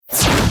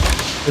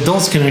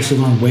Adults can actually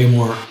learn way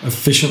more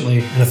efficiently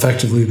and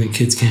effectively than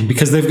kids can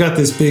because they've got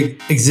this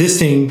big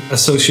existing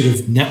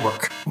associative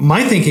network.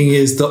 My thinking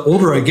is the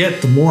older I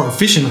get, the more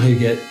efficient I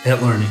get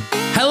at learning.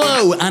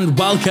 Hello and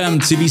welcome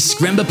to the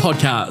Scrimba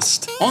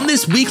podcast. On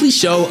this weekly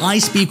show, I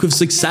speak with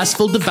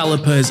successful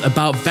developers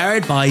about their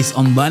advice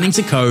on learning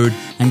to code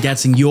and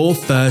getting your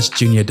first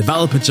junior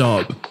developer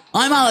job.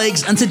 I'm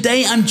Alex, and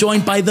today I'm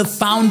joined by the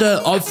founder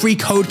of Free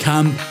Code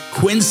Camp,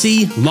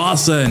 Quincy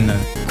Larson.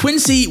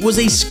 Quincy was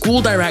a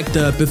school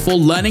director before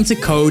learning to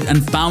code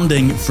and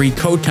founding Free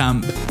Code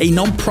Camp, a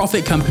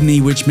non-profit company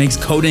which makes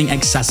coding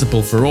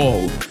accessible for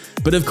all.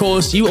 But of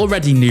course, you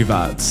already knew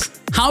that.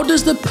 How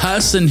does the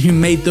person who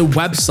made the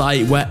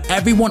website where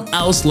everyone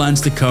else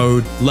learns to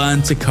code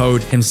learn to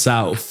code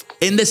himself?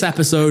 In this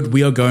episode,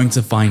 we are going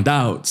to find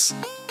out.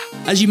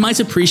 As you might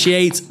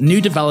appreciate, new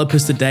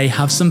developers today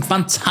have some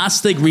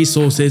fantastic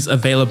resources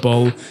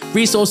available.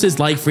 Resources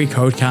like Free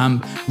Code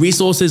Camp,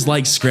 resources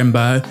like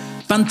Scrimba.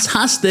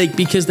 Fantastic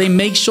because they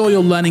make sure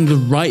you're learning the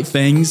right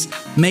things,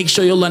 make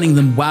sure you're learning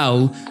them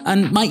well,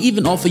 and might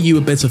even offer you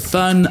a bit of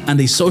fun and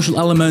a social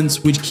element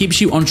which keeps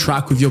you on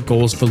track with your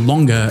goals for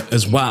longer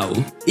as well.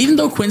 Even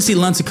though Quincy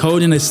learned to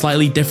code in a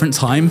slightly different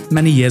time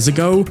many years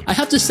ago, I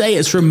have to say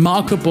it's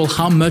remarkable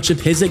how much of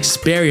his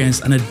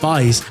experience and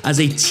advice as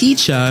a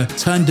teacher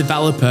turned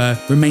developer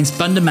remains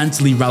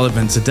fundamentally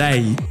relevant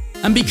today.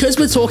 And because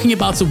we're talking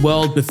about a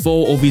world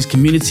before all these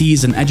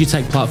communities and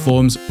edutech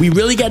platforms, we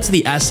really get to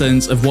the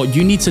essence of what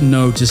you need to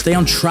know to stay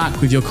on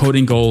track with your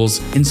coding goals,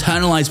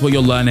 internalize what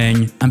you're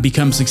learning, and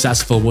become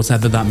successful,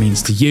 whatever that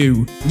means to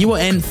you. You are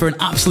in for an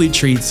absolute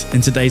treat in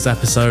today's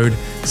episode.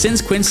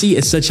 Since Quincy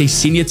is such a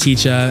senior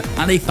teacher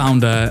and a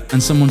founder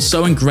and someone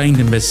so ingrained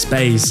in this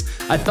space,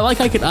 I felt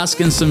like I could ask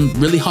him some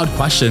really hard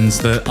questions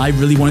that I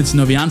really wanted to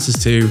know the answers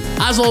to.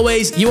 As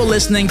always, you are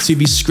listening to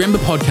the Scrimba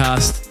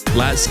podcast.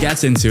 Let's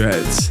get into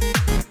it.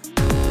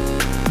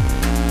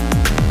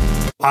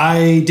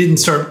 I didn't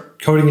start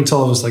coding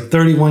until I was like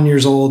 31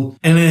 years old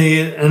in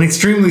an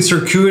extremely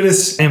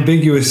circuitous,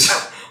 ambiguous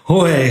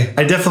way.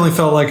 I definitely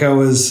felt like I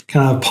was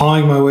kind of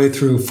pawing my way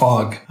through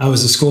fog. I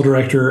was a school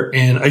director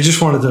and I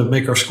just wanted to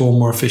make our school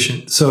more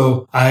efficient.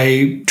 So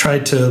I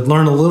tried to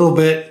learn a little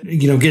bit,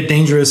 get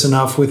dangerous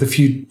enough with a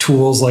few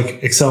tools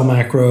like Excel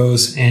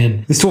macros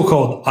and this tool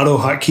called Auto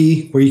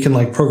Hotkey where you can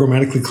like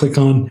programmatically click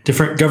on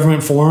different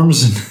government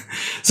forms.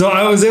 So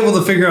I was able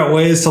to figure out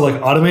ways to like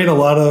automate a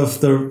lot of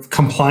the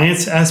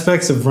compliance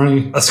aspects of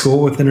running a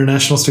school with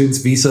international students,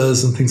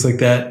 visas and things like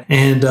that,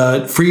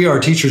 and free our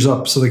teachers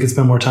up so they could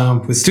spend more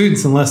time with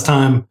students and less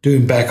time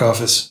doing back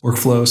office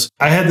workflows.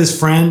 I had this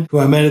friend who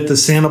I met at the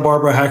Santa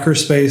Barbara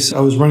hackerspace. I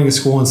was running a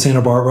school in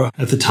Santa Barbara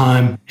at the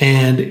time,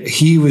 and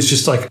he was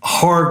just like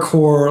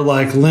hardcore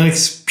like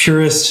Linux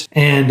purist,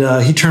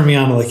 and he turned me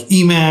on to like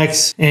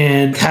Emacs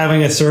and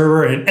having a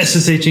server and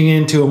SSHing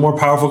into a more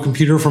powerful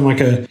computer from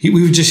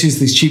we would just use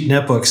these cheap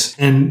netbooks.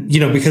 And,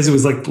 because it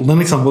was like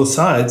Linux on both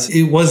sides,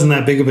 it wasn't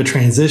that big of a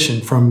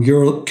transition from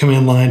your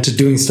command line to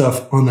doing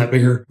stuff on that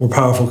bigger, more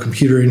powerful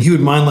computer. And he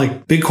would mine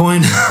like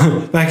Bitcoin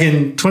back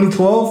in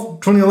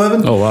 2012,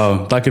 2011. Oh,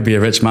 wow. That could be a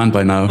rich man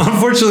by now.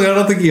 Unfortunately, I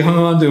don't think he hung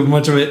on to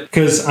much of it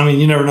because,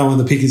 you never know when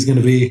the peak is going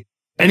to be.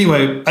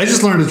 Anyway, I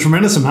just learned a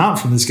tremendous amount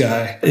from this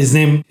guy. His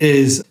name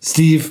is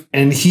Steve,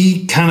 and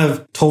he kind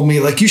of told me,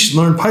 you should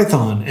learn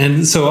Python.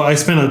 And so I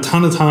spent a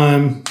ton of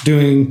time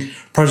doing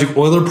Project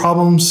Euler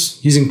problems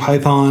using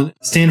Python.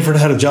 Stanford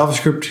had a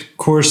JavaScript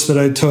course that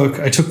I took.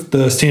 I took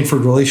the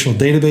Stanford Relational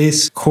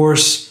Database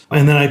course,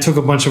 and then I took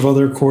a bunch of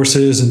other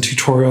courses and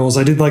tutorials.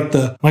 I did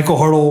the Michael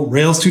Hartle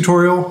Rails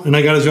tutorial, and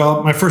I got a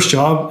job. My first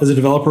job as a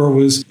developer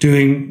was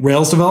doing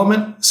Rails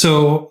development.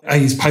 So I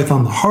used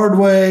Python the hard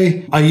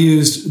way. I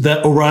used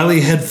the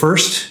O'Reilly Head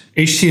First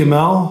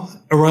HTML,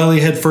 O'Reilly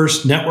Head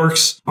First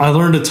networks. I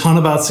learned a ton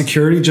about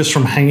security just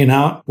from hanging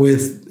out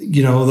with,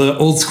 the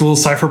old school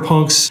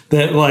cypherpunks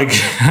that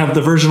have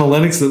the version of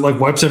Linux that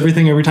wipes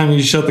everything every time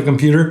you shut the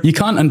computer. You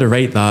can't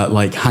underrate that,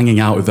 hanging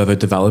out with other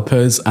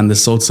developers and the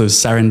sorts of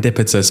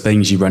serendipitous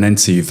things you run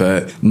into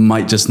that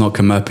might just not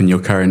come up in your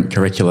current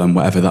curriculum,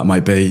 whatever that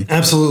might be.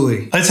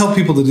 Absolutely. I tell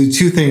people to do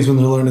two things when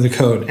they're learning the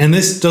code. And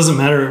this doesn't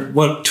matter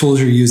what tools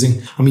you're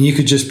using. You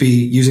could just be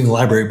using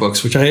library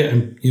books, which I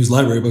use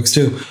library books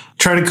too.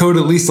 Try to code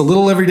at least a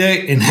little every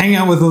day and hang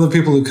out with other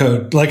people who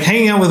code.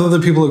 Hanging out with other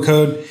people who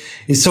code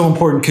is so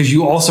important because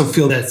you also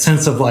feel that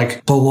sense of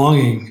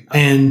belonging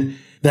and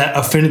that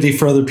affinity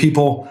for other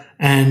people.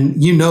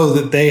 And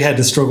that they had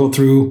to struggle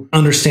through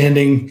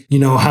understanding,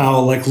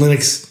 how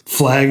Linux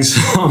flags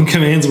on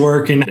commands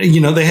work. And,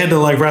 they had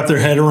to wrap their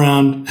head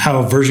around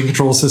how version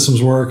control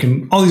systems work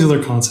and all these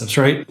other concepts,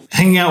 right?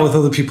 Hanging out with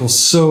other people is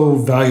so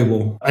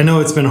valuable. I know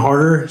it's been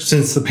harder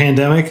since the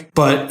pandemic,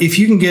 but if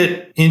you can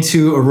get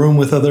into a room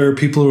with other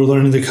people who are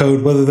learning the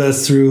code, whether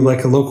that's through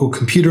a local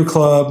computer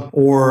club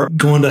or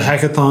going to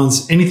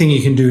hackathons, anything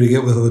you can do to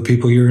get with other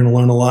people, you're going to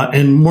learn a lot.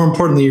 And more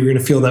importantly, you're going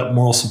to feel that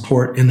moral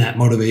support and that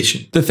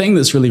motivation. The thing thing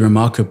that's really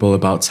remarkable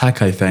about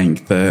tech, I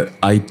think, that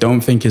I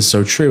don't think is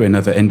so true in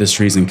other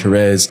industries and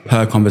careers,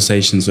 per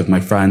conversations with my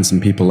friends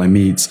and people I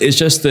meet. It's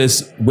just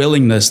this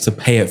willingness to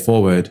pay it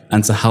forward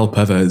and to help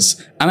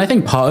others. And I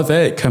think part of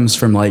it comes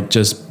from like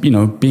just,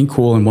 being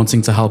cool and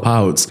wanting to help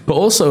out. But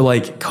also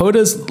like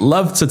coders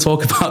love to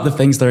talk about the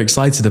things they're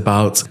excited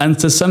about. And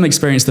to some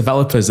experienced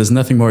developers, there's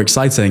nothing more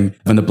exciting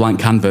than a blank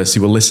canvas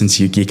who will listen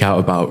to you geek out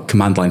about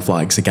command line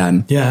flags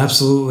again. Yeah,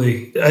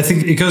 absolutely. I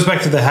think it goes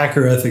back to the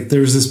hacker ethic.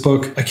 There's this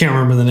book, I can't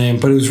remember the name,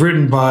 but it was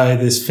written by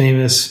this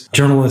famous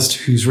journalist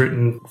who's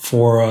written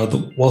for the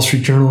Wall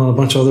Street Journal and a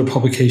bunch of other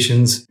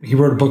publications. He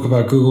wrote a book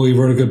about Google. He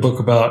wrote a good book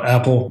about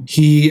Apple.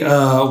 He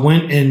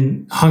went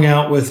and hung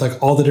out with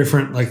like all the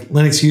different like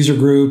Linux user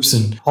groups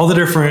and all the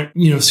different,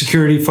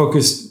 security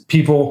focused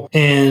people.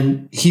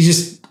 And he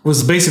just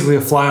was basically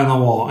a fly on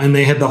the wall. And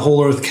they had the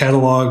whole Earth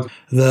catalog.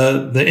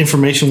 The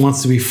information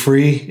wants to be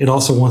free. It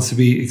also wants to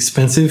be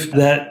expensive.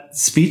 That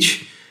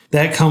speech,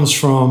 that comes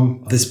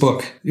from this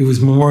book. It was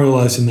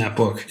memorialized in that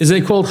book. Is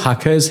it called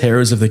Hackers,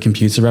 Heroes of the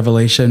Computer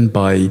Revolution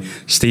by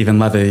Stephen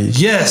Levy?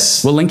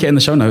 Yes. We'll link it in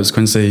the show notes,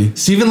 Quincy.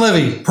 Stephen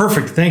Levy.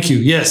 Perfect. Thank you.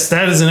 Yes,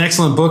 that is an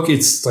excellent book.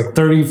 It's like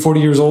 30, 40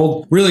 years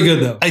old. Really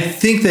good, though. I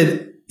think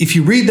that if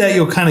you read that,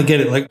 you'll kind of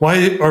get it. Like,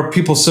 why are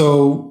people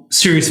so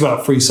serious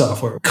about free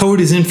software?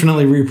 Code is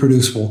infinitely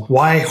reproducible.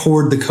 Why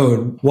hoard the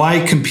code?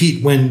 Why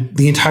compete when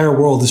the entire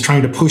world is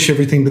trying to push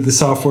everything to the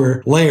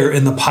software layer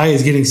and the pie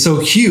is getting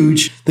so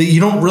huge that you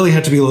don't really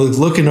have to be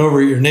looking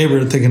over at your neighbor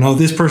and thinking, oh,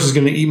 this person's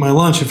going to eat my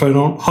lunch if I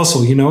don't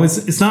hustle.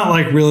 It's not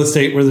like real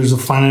estate where there's a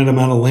finite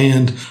amount of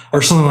land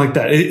or something like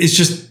that.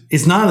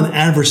 It's not an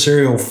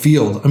adversarial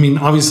field. I mean,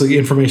 obviously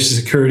information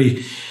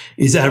security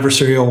is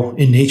adversarial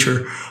in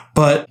nature,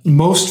 but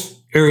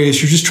most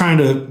areas you're just trying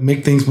to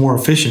make things more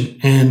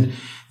efficient, and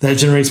that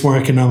generates more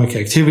economic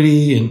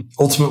activity, and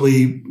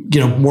ultimately,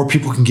 more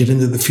people can get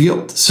into the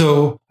field.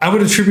 So I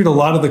would attribute a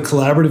lot of the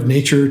collaborative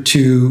nature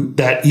to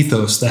that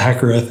ethos, the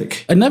hacker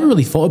ethic. I never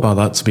really thought about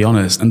that, to be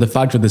honest. And the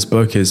fact that this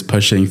book is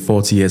pushing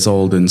 40 years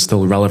old and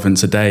still relevant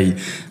today,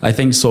 I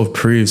think sort of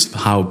proves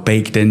how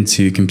baked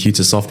into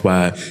computer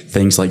software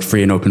things like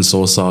free and open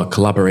source are,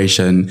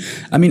 collaboration.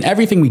 I mean,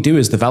 everything we do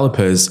as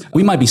developers,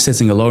 we might be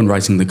sitting alone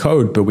writing the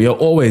code, but we are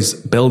always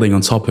building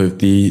on top of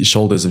the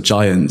shoulders of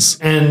giants.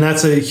 And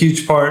that's a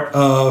huge part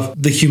of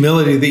the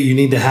humility that you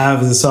need to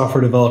have as a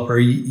software developer.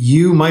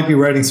 You might be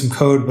writing some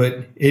code,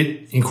 but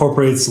it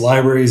incorporates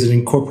libraries, it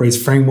incorporates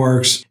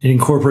frameworks, it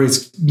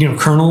incorporates,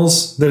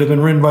 kernels that have been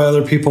written by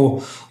other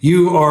people.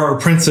 You are a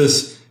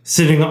princess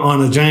sitting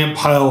on a giant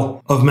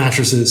pile of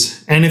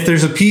mattresses. And if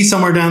there's a pea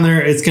somewhere down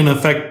there, it's going to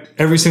affect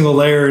every single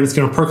layer and it's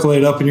going to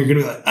percolate up and you're going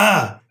to be like,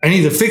 I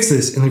need to fix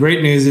this. And the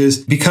great news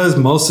is because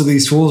most of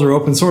these tools are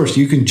open source,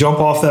 you can jump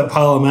off that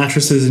pile of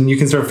mattresses and you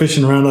can start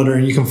fishing around under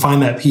and you can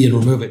find that pea and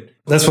remove it.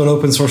 That's what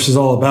open source is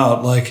all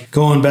about, like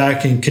going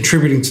back and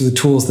contributing to the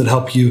tools that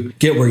help you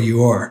get where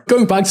you are.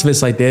 Going back to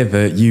this idea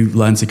that you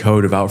learned to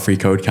code without Free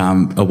Code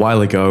Camp a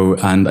while ago,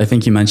 and I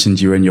think you mentioned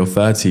you were in your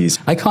 30s.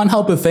 I can't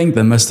help but think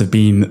there must have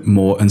been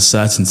more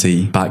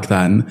uncertainty back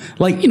then.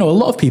 Like, a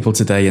lot of people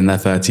today in their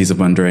 30s are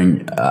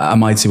wondering,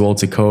 am I too old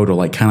to code, or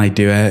like, can I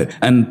do it?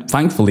 And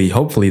thankfully,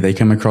 hopefully they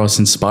come across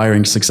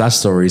inspiring success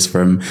stories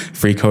from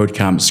Free Code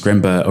Camp,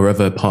 Scrimba, or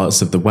other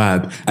parts of the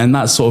web. And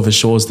that sort of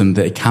assures them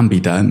that it can be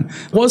done.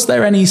 Was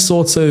there any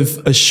sort of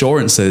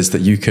assurances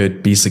that you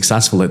could be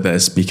successful at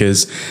this?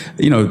 Because,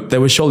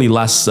 there were surely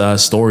less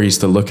stories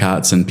to look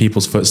at and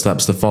people's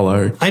footsteps to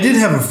follow. I did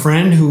have a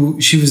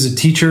friend she was a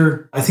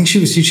teacher. I think she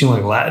was teaching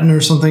like Latin or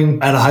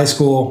something at a high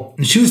school.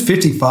 And she was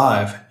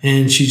 55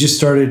 and she just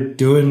started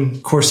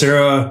doing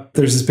Coursera.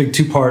 There's this big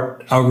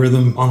 2-part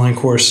algorithm online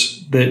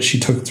course that she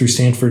took through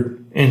Stanford.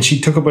 And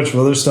she took a bunch of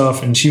other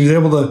stuff and she was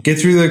able to get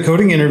through the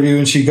coding interview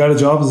and she got a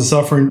job as a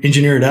software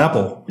engineer at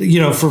Apple.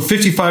 For a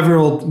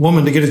 55-year-old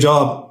woman to get a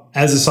job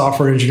as a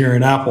software engineer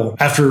at Apple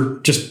after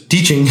just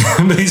teaching,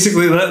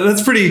 basically,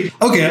 that's pretty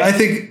okay. I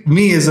think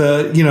me as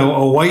a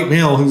white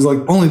male who's like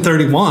only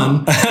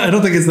 31, I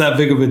don't think it's that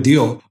big of a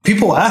deal.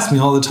 People ask me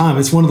all the time.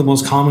 It's one of the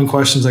most common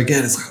questions I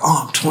get. It's like,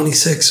 oh, I'm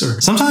 26. Or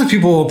sometimes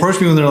people will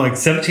approach me when they're like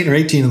 17 or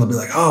 18 and they'll be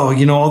like, oh,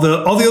 all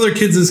the other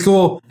kids in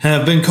school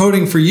have been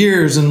coding for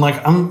years. And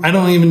like, I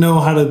don't even know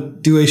how to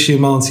do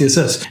HTML and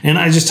CSS. And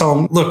I just tell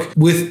them, look,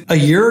 with a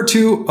year or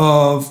two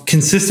of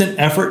consistent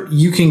effort,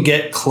 you can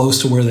get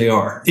close to where they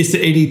are. It's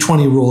the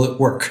 80-20 rule at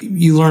work.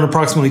 You learn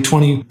approximately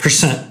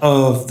 20%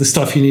 of the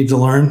stuff you need to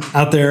learn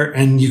out there,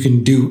 and you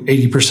can do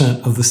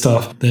 80% of the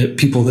stuff that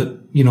people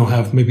that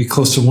have maybe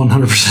close to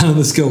 100% of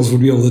the skills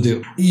would be able to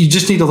do. You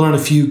just need to learn a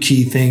few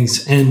key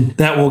things, and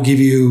that will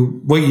give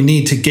you what you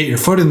need to get your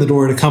foot in the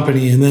door at a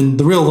company. And then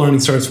the real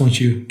learning starts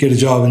once you get a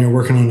job and you're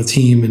working on a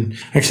team and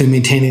actually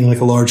maintaining like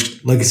a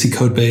large legacy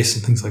code base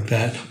and things like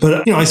that.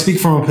 But, I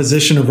speak from a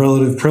position of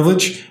relative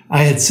privilege.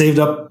 I had saved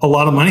up a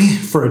lot of money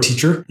for a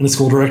teacher and a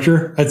school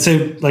director. I'd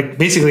saved like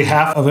basically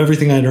half of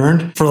everything I'd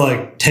earned for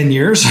like 10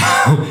 years.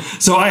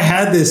 So I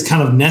had this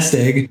kind of nest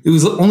egg. It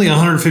was only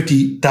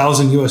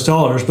 $150,000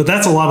 US, but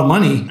that's a lot of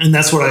money. And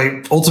that's what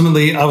I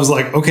was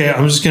like, okay,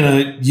 I'm just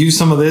going to use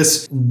some of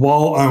this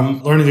while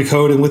I'm learning to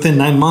code. And within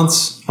 9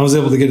 months, I was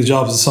able to get a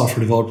job as a software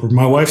developer.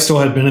 My wife still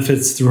had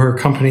benefits through her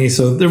company.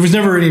 So there was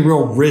never any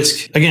real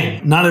risk.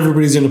 Again, not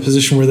everybody's in a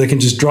position where they can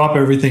just drop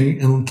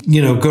everything and,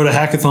 go to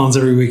hackathons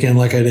every weekend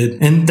like I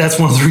did. And that's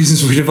one of the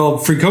reasons we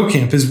developed Free Code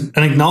Camp, is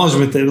an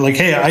acknowledgement that like,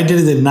 hey, I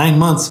did it in 9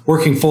 months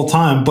working full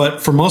time.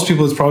 But for most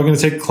people, it's probably going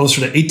to take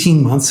closer to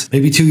 18 months,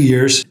 maybe 2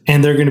 years.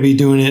 And they're going to be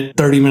doing it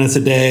 30 minutes a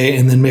day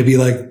and then maybe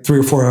like 3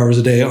 or 4 hours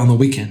a day on the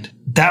weekend.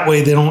 That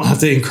way, they don't have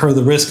to incur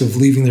the risk of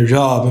leaving their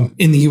job. And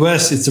in the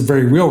US, it's a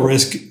very real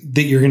risk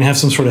that you're going to have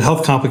some sort of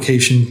health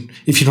complication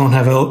if you don't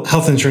have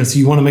health insurance.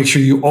 You want to make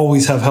sure you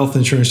always have health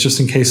insurance just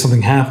in case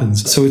something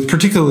happens. So it's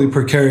particularly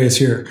precarious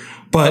here.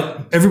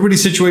 But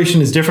everybody's situation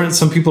is different.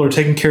 Some people are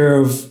taking care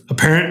of a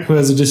parent who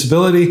has a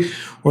disability,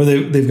 or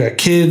they've got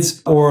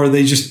kids, or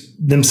they just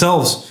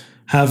themselves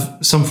have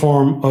some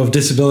form of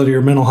disability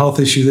or mental health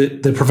issue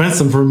that prevents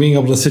them from being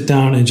able to sit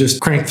down and just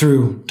crank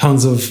through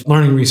tons of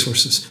learning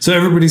resources. So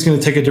everybody's going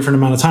to take a different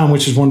amount of time,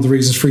 which is one of the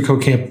reasons Free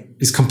Code Camp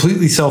is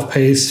completely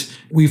self-paced.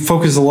 We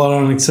focus a lot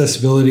on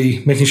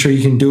accessibility, making sure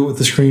you can do it with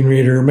the screen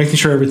reader, making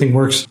sure everything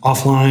works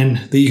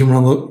offline, that you can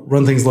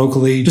run things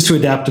locally, just to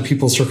adapt to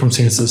people's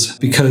circumstances.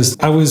 Because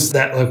I was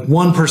that like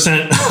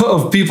 1%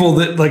 of people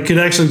that like could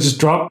actually just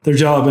drop their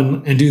job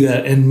and do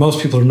that. And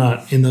most people are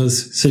not in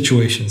those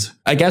situations.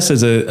 I guess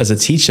as a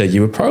teacher,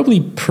 you were probably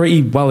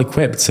pretty well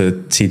equipped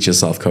to teach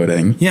yourself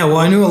coding. Yeah, well,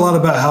 I knew a lot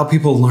about how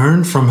people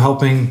learn from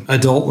helping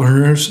adult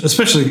learners,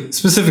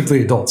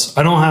 specifically adults.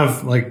 I don't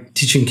have like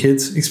teaching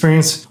kids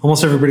experience.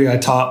 Almost everybody I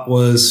taught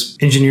was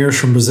engineers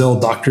from Brazil,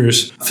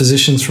 doctors,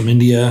 physicians from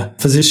India,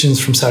 physicians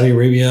from Saudi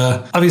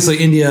Arabia. Obviously,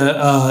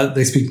 India,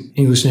 they speak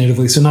English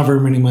natively, so not very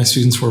many of my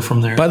students were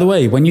from there. By the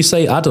way, when you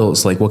say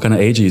adults, like what kind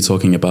of age are you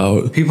talking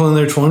about? People in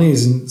their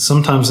 20s and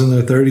sometimes in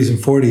their 30s and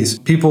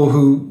 40s. People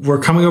who were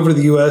coming over to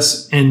the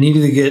US and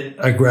needed to get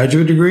a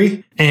graduate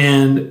degree,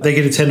 and they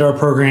could attend our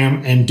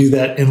program and do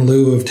that in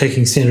lieu of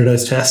taking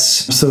standardized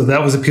tests. So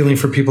that was appealing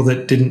for people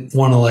that didn't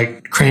want to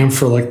like cram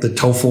for like the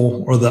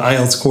TOEFL or the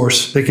IELTS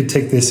course. They could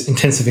take this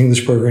intensive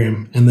English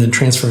program and then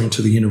transfer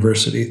into the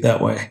university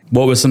that way.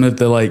 What were some of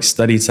the like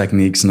study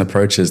techniques and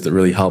approaches that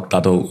really helped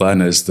adult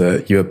learners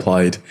that you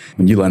applied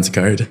when you learned to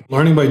code?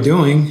 Learning by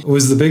doing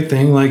was the big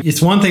thing. Like,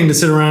 it's one thing to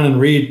sit around and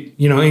read,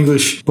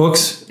 English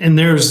books, and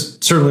there's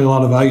certainly a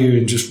lot of value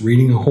in just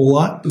reading a whole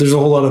lot. There's a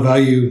whole lot of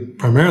value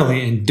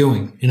primarily in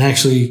doing, and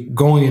actually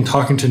going and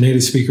talking to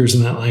native speakers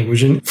in that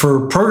language. And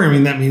for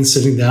programming, that means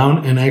sitting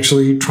down and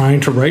actually trying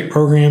to write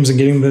programs and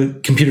getting the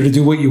computer to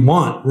do what you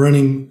want,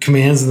 running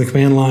commands in the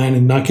command line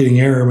and not getting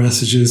error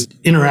messages.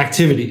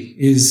 Interactivity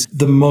is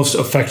the most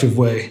effective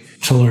way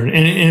to learn.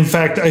 And in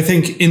fact, I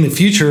think in the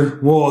future,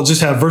 we'll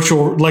just have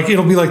virtual, like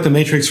it'll be like the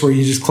Matrix where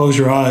you just close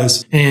your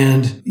eyes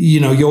and,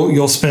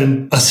 you'll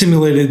spend a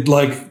simulated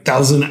like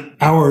 1,000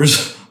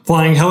 hours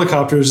flying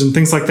helicopters and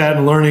things like that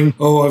and learning,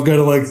 I've got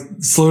to like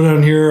slow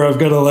down here. I've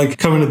got to like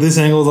come into this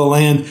angle of the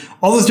land.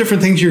 All those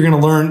different things you're going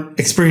to learn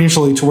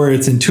experientially to where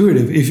it's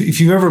intuitive. If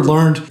you've ever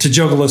learned to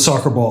juggle a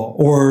soccer ball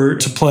or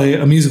to play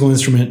a musical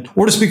instrument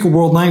or to speak a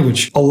world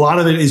language, a lot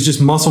of it is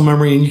just muscle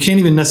memory, and you can't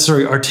even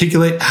necessarily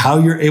articulate how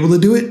you're able to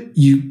do it.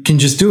 You can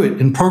just do it.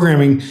 In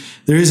programming,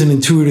 there is an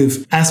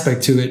intuitive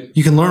aspect to it.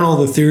 You can learn all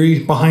the theory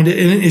behind it.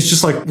 And it's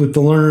just like with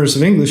the learners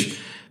of English,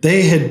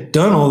 they had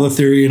done all the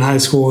theory in high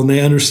school and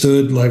they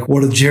understood like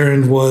what a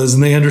gerund was,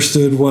 and they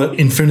understood what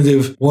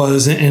infinitive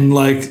was, and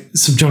like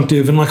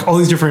subjunctive, and like all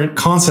these different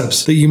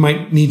concepts that you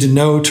might need to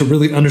know to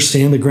really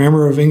understand the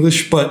grammar of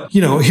English. But,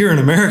 here in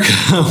America,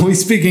 we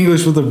speak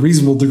English with a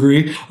reasonable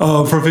degree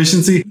of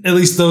proficiency, at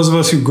least those of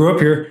us who grew up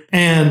here.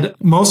 And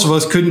most of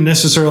us couldn't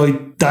necessarily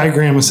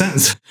diagram a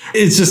sentence.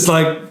 It's just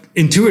like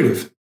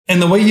intuitive.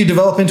 And the way you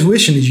develop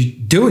intuition is you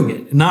doing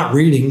it, not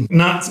reading,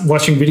 not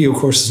watching video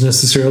courses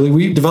necessarily.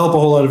 We develop a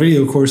whole lot of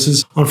video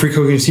courses on Free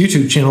Code Camp's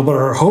YouTube channel, but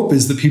our hope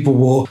is that people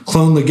will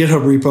clone the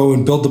GitHub repo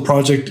and build the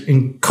project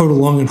and code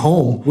along at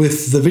home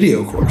with the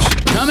video course.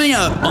 Coming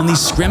up on the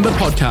Scrimba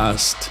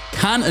podcast,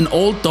 can an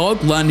old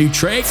dog learn new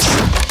tricks?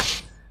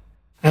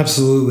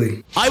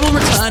 Absolutely. I will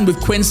return with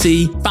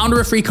Quincy, founder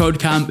of Free Code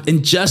Camp,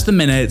 in just a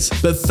minute.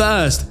 But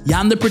first,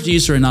 Jan, the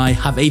producer, and I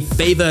have a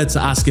favor to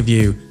ask of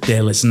you,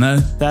 dear listener.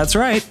 That's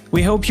right.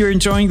 We hope you're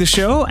enjoying the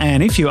show,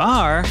 and if you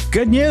are,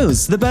 good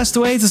news. The best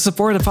way to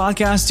support a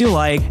podcast you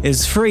like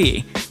is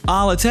free.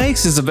 All it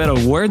takes is a bit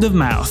of word of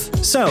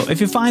mouth. So, if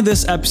you find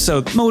this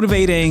episode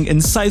motivating,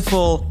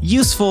 insightful,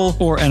 useful,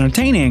 or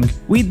entertaining,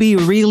 we'd be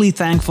really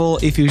thankful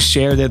if you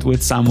shared it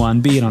with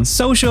someone, be it on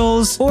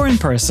socials, or in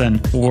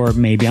person, or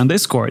maybe on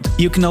Discord.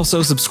 You can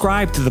also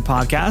subscribe to the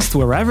podcast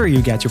wherever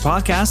you get your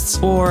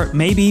podcasts, or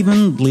maybe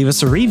even leave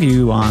us a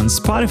review on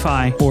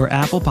Spotify or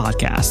Apple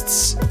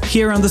Podcasts.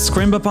 Here on the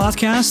Scrimba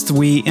podcast,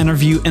 we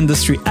interview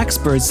industry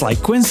experts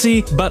like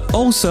Quincy, but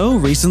also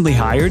recently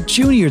hired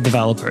junior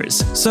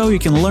developers, so you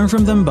can learn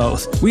from them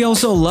both. We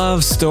also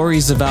love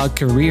stories about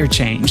career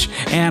change,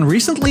 and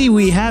recently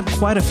we had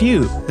quite a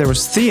few. There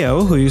was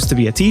Theo, who used to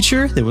be a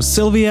teacher. There was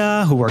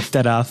Sylvia, who worked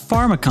at a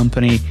pharma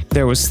company.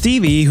 There was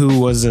Stevie, who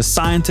was a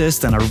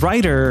scientist and a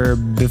writer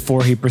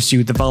before he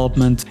pursued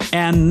development.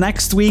 And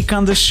next week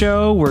on the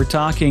show, we're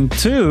talking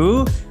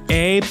to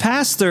a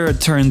pastor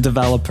turned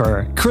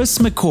developer, Chris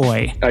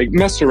McCoy. I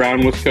messed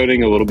around with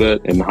coding a little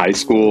bit in high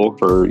school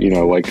for,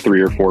 like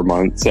 3 or 4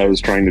 months. I was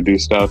trying to do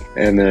stuff,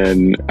 and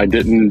then I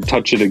didn't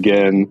touch it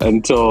again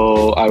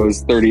until I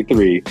was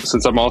 33.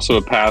 Since I'm also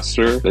a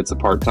pastor, it's a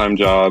part-time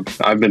job.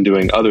 I've been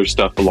doing other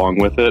stuff along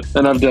with it,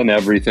 and I've done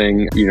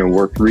everything,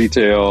 worked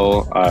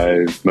retail,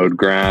 I've mowed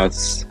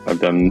grass, I've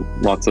done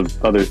lots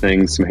of other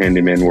things, some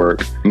handyman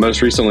work.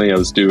 Most recently, I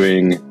was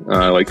doing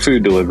like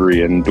food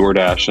delivery and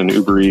DoorDash and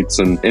Uber Eats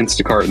and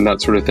Instacart and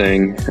that sort of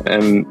thing.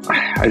 And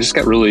I just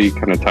got really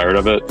kind of tired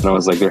of it. And I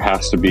was like, there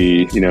has to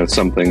be,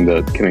 something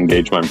that can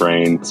engage my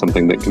brain,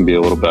 something that can be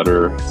a little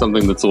better,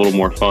 something that's a little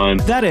more fun.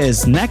 That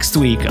is next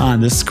week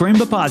on the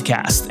Scrimba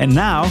podcast. And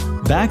now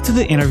back to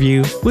the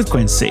interview with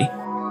Quincy.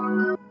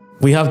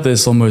 We have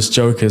this almost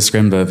joke at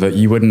Scrimba that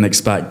you wouldn't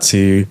expect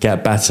to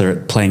get better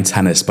at playing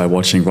tennis by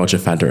watching Roger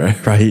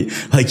Federer, right?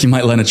 Like you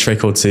might learn a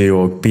trick or two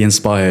or be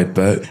inspired,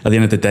 but at the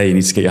end of the day, you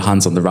need to get your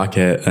hands on the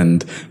racket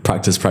and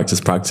practice,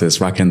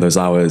 rack in those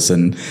hours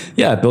and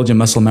build your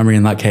muscle memory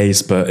in that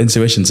case. But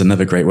intuition's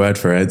another great word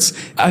for it.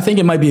 I think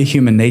it might be a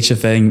human nature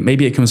thing.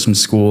 Maybe it comes from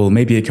school.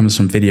 Maybe it comes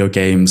from video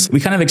games. We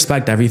kind of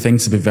expect everything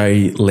to be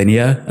very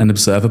linear and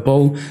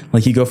observable.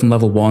 Like you go from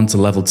level 1 to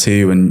level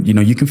 2 and,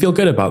 you can feel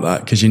good about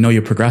that because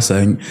you're progressing.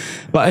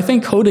 But I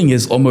think coding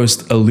is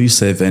almost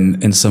elusive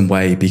in some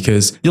way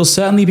because you'll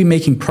certainly be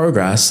making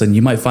progress and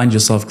you might find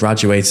yourself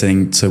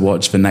graduating to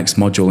watch the next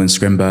module in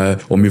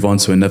Scrimba or move on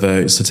to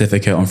another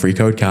certificate on Free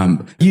Code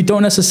Camp. You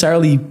don't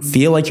necessarily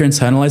feel like you're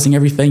internalizing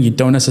everything. You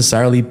don't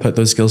necessarily put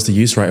those skills to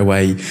use right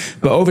away.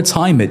 But over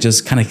time, it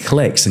just kind of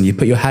clicks and you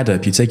put your head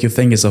up, you take your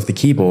fingers off the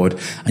keyboard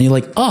and you're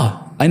like,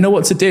 I know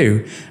what to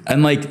do.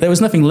 And there was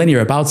nothing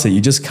linear about it.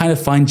 You just kind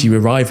of find you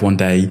arrive one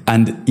day.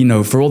 And,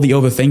 for all the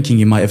overthinking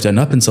you might have done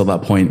up until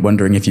that point,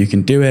 wondering if you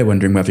can do it,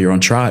 wondering whether you're on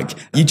track,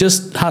 you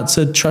just had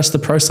to trust the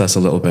process a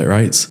little bit,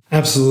 right?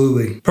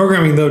 Absolutely.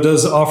 Programming, though,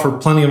 does offer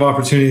plenty of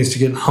opportunities to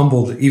get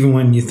humbled, even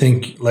when you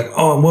think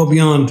I'm well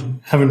beyond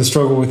having to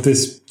struggle with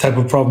this type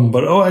of problem.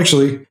 But,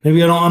 actually,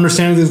 maybe I don't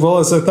understand it as well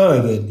as I thought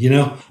I did,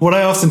 What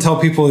I often tell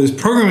people is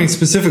programming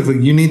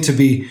specifically, you need to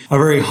be a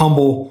very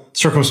humble,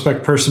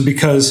 circumspect person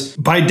because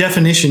by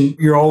definition,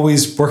 you're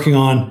always working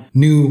on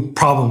new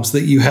problems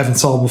that you haven't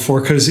solved before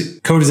because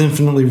code is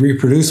infinitely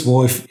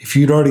reproducible. If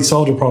you'd already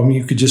solved a problem,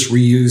 you could just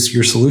reuse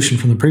your solution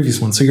from the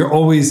previous one. So you're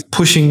always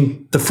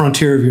pushing the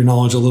frontier of your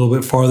knowledge a little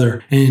bit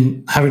farther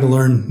and having to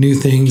learn new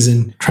things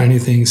and try new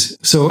things.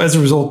 So as a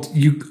result,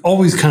 you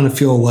always kind of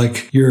feel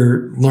like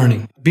you're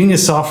learning. Being a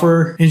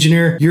software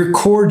engineer, your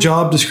core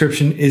job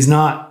description is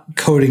not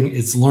coding,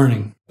 it's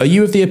learning. Are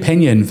you of the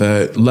opinion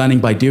that learning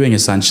by doing,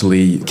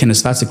 essentially,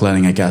 kinesthetic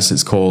learning, I guess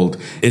it's called,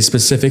 is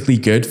specifically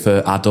good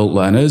for adult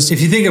learners?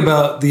 If you think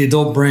about the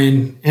adult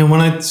brain, and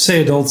when I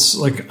say adults,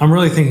 I'm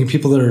really thinking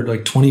people that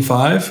are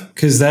 25,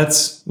 because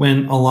that's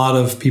when a lot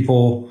of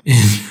people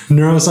in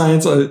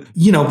neuroscience,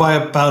 by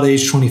about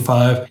age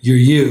 25, you're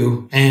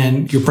you,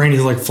 and your brain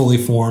is fully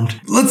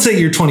formed. Let's say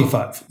you're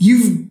 25.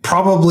 You've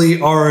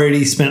probably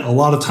already spent a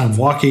lot of time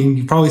walking.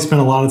 You probably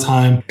spent a lot of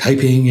time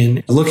typing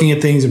and looking at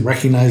things and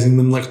recognizing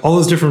them. All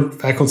those different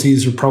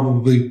faculties are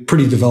probably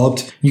pretty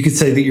developed. You could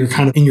say that you're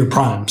kind of in your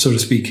prime, so to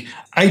speak.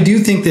 I do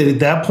think that at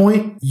that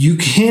point, you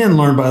can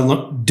learn by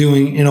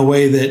doing in a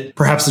way that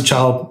perhaps the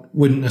child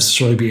wouldn't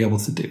necessarily be able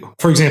to do.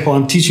 For example,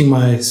 I'm teaching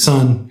my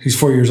son, who's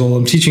 4 years old,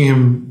 I'm teaching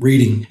him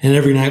reading. And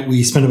every night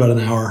we spend about an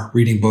hour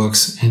reading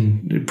books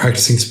and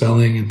practicing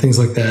spelling and things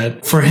like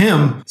that. For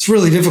him, it's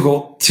really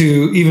difficult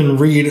to even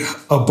read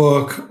a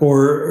book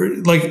or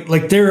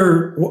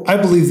I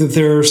believe that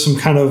there are some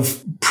kind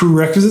of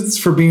prerequisites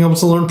for being able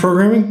to learn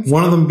programming.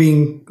 One of them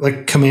being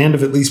command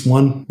of at least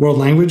one world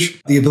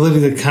language, the ability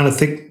to kind of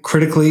think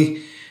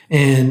critically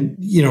and,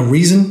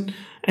 reason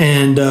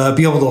and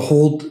be able to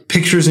hold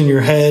pictures in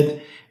your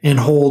head and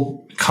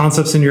hold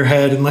concepts in your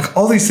head and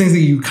all these things that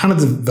you kind of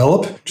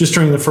develop just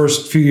during the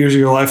first few years of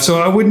your life.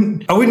 So I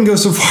wouldn't go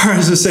so far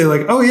as to say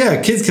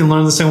kids can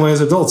learn the same way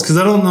as adults, because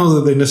I don't know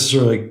that they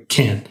necessarily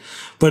can.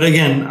 But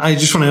again, I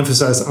just want to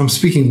emphasize, I'm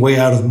speaking way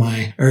out of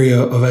my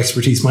area of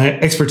expertise. My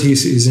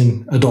expertise is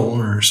in adult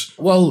learners.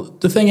 Well,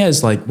 the thing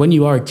is, when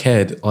you are a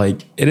kid,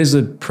 it is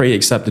a pretty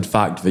accepted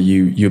fact that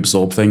you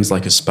absorb things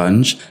like a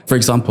sponge. For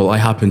example, I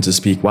happen to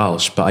speak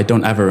Welsh, but I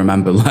don't ever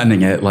remember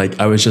learning it.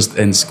 I was just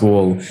in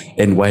school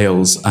in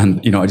Wales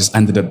and, I just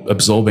ended up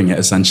absorbing it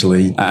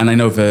essentially. And I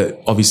know that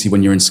obviously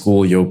when you're in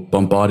school, you're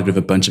bombarded with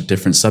a bunch of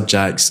different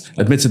subjects.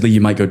 Admittedly, you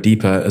might go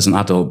deeper as an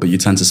adult, but you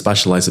tend to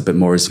specialize a bit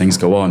more as things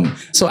go on.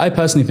 So I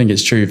personally personally think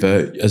it's true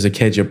that as a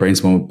kid, your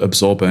brain's more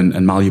absorbent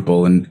and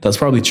malleable. And that's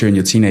probably true in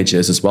your teenage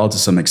years as well, to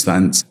some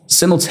extent.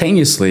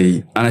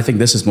 Simultaneously, and I think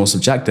this is more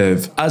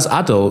subjective, as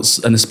adults,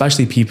 and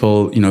especially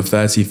people,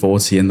 30,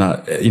 40, and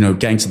that,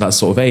 getting to that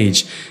sort of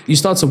age, you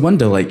start to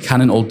wonder, like, can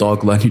an old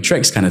dog learn new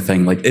tricks kind of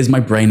thing? Like, is my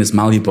brain as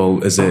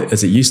malleable as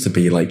it used to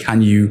be? Like,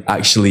 can you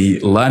actually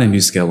learn a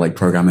new skill like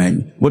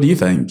programming? What do you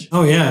think?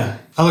 Oh, yeah.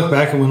 I look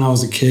back at when I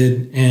was a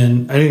kid,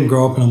 and I didn't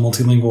grow up in a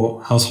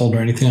multilingual household or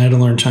anything. I had to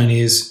learn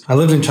Chinese. I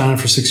lived in China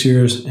for 6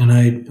 years, and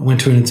I went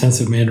to an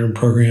intensive Mandarin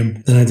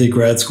program. Then I did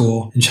grad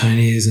school in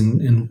Chinese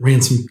and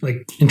ran some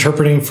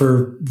interpreting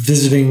for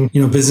visiting,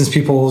 business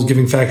people,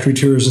 giving factory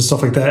tours and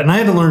stuff like that. And I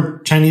had to learn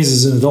Chinese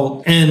as an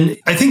adult. And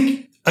I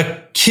think a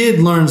kid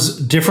learns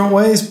different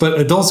ways, but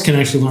adults can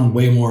actually learn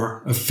way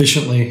more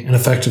efficiently and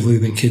effectively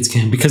than kids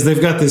can, because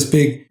they've got this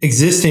big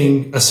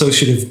existing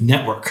associative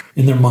network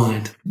in their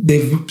mind.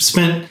 They've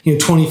spent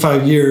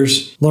 25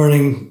 years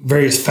learning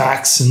various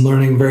facts and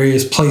learning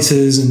various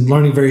places and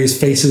learning various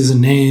faces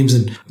and names.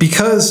 And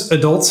because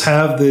adults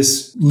have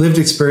this lived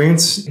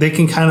experience, they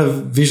can kind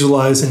of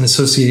visualize and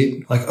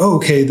associate like, oh,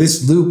 okay,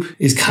 this loop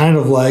is kind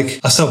of like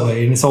a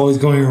subway and it's always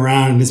going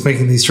around and it's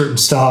making these certain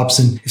stops.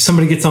 And if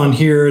somebody gets on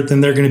here,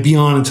 then they're going to be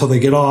on until they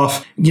get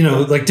off,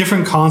 like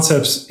different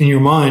concepts in your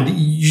mind.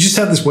 You just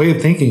have this way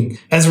of thinking.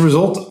 As a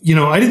result,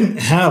 I didn't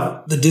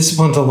have the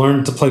discipline to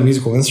learn to play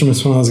musical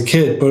instruments when I was a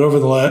kid, but over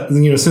the last,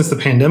 since the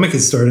pandemic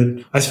has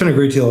started, I spent a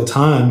great deal of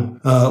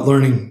time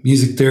learning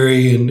music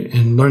theory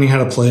and learning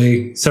how to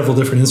play several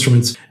different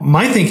instruments.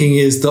 My thinking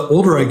is the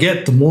older I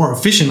get, the more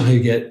efficient I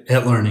get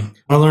at learning.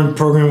 I learned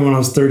programming when I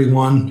was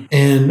 31,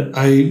 and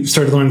I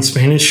started learning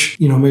Spanish,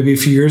 maybe a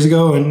few years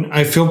ago. And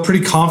I feel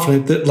pretty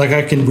confident that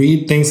I can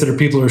read things that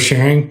people are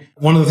sharing.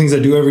 One of the things I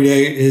do every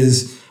day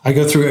is I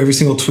go through every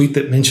single tweet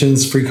that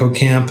mentions Free Code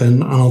Camp,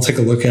 and I'll take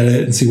a look at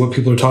it and see what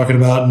people are talking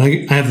about. And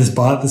I have this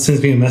bot that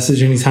sends me a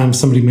message anytime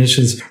somebody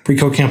mentions Free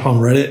Code Camp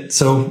on Reddit.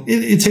 So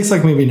it takes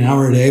maybe an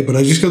hour a day, but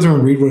I just go through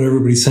and read what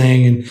everybody's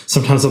saying. And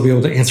sometimes I'll be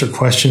able to answer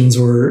questions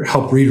or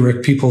help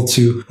redirect people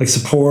to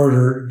support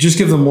or just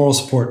give them moral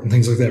support and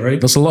things like that,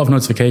 right? That's a lot of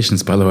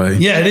notifications, by the way.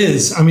 Yeah, it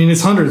is. I mean,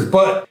 it's hundreds,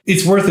 but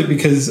it's worth it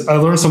because I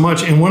learned so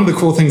much. And one of the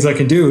cool things I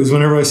can do is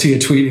whenever I see a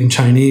tweet in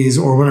Chinese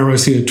or whenever I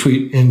see a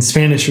tweet in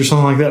Spanish or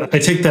something like that, I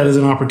take that as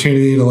an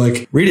opportunity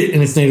to read it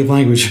in its native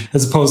language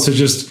as opposed to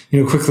just,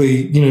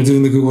 quickly,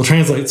 doing the Google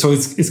Translate. So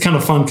it's kind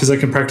of fun because I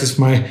can practice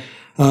my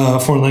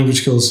foreign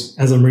language skills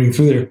as I'm reading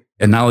through there.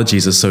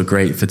 Analogies are so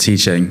great for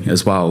teaching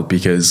as well,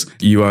 because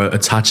you are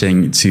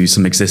attaching to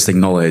some existing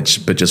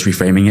knowledge, but just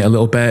reframing it a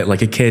little bit.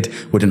 Like a kid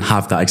wouldn't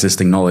have that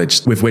existing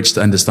knowledge with which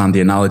to understand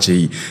the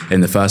analogy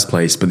in the first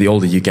place. But the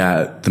older you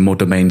get, the more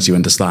domains you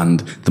understand,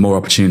 the more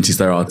opportunities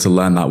there are to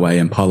learn that way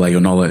and parlay your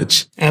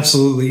knowledge.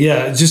 Absolutely.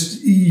 Yeah.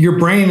 Just your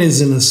brain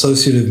is an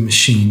associative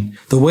machine.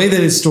 The way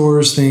that it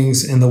stores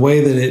things and the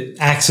way that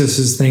it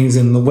accesses things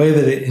and the way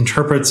that it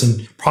interprets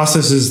and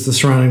processes the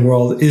surrounding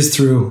world is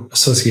through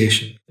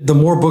association. The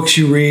more books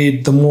you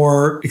read, the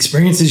more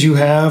experiences you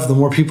have, the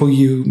more people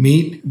you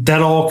meet,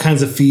 that all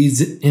kinds of feeds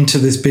into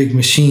this big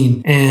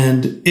machine.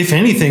 And if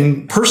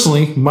anything,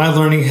 personally, my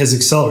learning has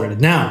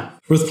accelerated. Now,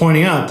 worth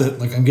pointing out that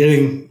I'm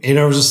getting 8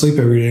 hours of sleep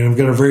every day, and I've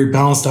got a very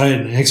balanced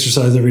diet and I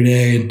exercise every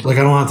day. And I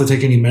don't have to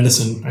take any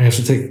medicine. I have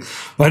to take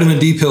vitamin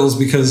D pills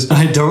because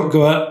I don't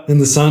go out in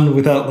the sun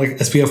without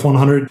SPF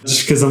 100,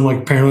 just because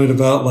I'm paranoid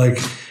about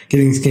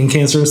getting skin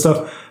cancer and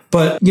stuff.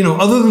 But,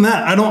 other than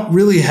that, I don't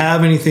really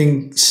have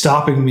anything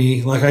stopping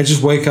me. I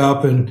just wake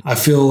up and I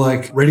feel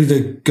ready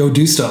to go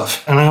do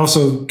stuff. And I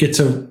also get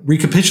to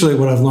recapitulate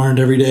what I've learned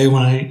every day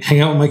when I hang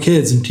out with my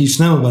kids and teach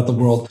them about the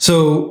world.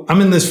 So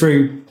I'm in this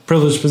very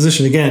privileged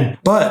position again,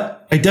 but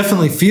I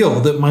definitely feel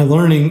that my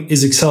learning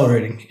is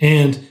accelerating,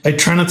 and I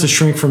try not to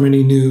shrink from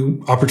any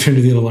new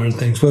opportunity to learn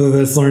things, whether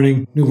that's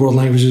learning new world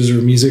languages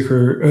or music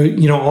or,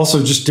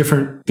 also just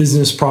different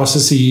business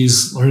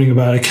processes, learning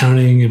about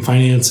accounting and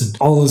finance and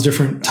all those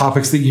different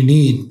topics that you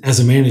need as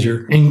a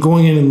manager, and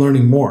going in and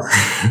learning more,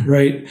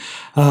 right?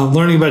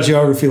 Learning about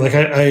geography.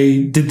 I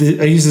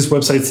use this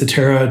website,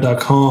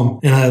 cetera.com,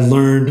 and I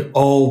learned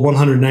all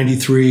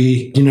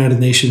 193 United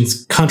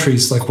Nations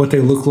countries, what they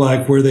look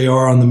like, where they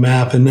are on the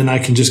map. And then I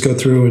can just go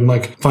through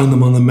and find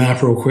them on the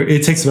map real quick.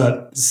 It takes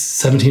about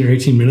 17 or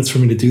 18 minutes for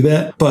me to do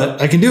that,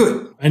 but I can do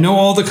it. I know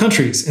all the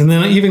countries. And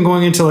then even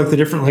going into the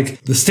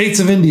different, the states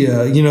of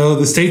India,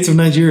 the states of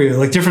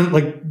Nigeria,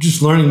 different,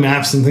 just learning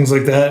maps and things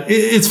like that.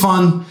 It's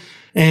fun.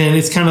 And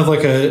it's kind of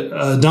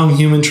a dumb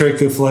human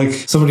trick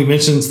if somebody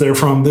mentions they're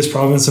from this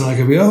province and I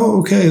could be,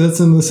 oh, okay,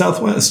 that's in the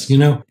Southwest,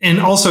 And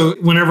also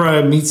whenever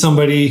I meet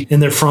somebody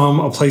and they're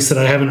from a place that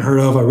I haven't heard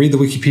of, I read the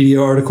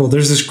Wikipedia article.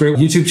 There's this great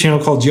YouTube channel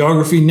called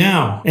Geography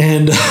Now.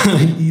 And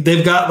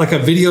they've got a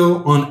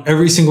video on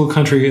every single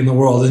country in the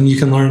world. And you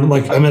can learn,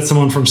 I met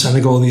someone from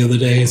Senegal the other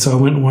day. So I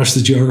went and watched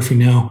the Geography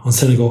Now on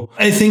Senegal.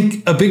 I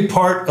think a big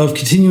part of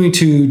continuing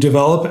to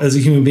develop as a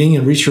human being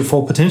and reach your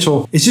full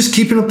potential is just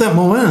keeping up that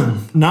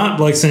momentum, not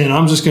like saying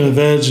I'm just going to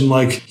veg and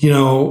like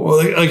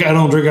I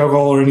don't drink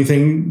alcohol or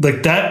anything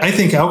like that. I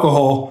think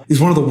alcohol is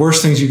one of the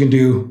worst things you can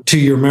do to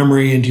your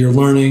memory and to your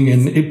learning,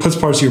 and it puts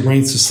parts of your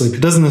brains to sleep.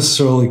 It doesn't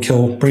necessarily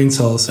kill brain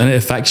cells. And it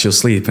affects your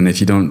sleep. And if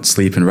you don't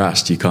sleep and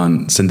rest, you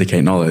can't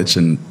syndicate knowledge,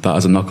 and that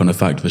has a knock-on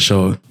effect for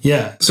sure.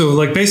 Yeah. So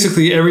like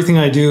basically everything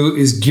I do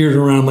is geared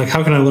around like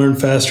how can I learn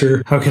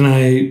faster? How can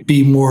I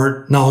be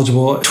more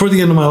knowledgeable? Toward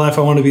the end of my life,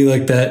 I want to be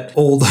like that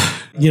old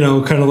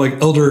kind of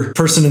like elder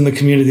person in the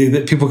community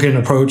that people can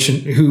approach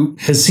and who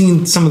has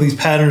seen some of these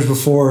patterns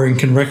before and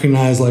can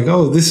recognize like,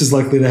 oh, this is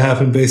likely to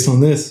happen based on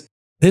this.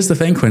 Here's the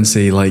thing,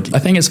 Quincy, like, I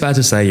think it's fair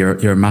to say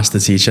you're a master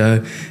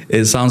teacher.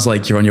 It sounds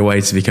like you're on your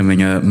way to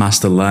becoming a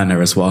master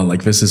learner as well.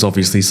 Like, this is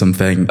obviously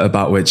something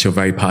about which you're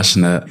very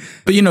passionate.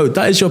 But,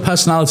 that is your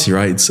personality,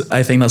 right?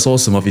 I think that's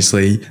awesome,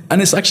 obviously.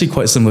 And it's actually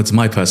quite similar to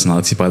my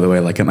personality, by the way.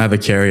 Like, I'm ever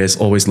curious,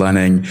 always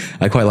learning.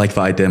 I quite like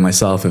the idea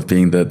myself of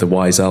being the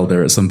wise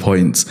elder at some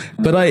point.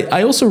 But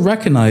I also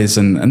recognize,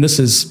 and this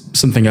is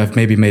something I've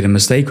maybe made a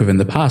mistake with in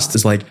the past,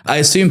 is like, I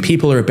assume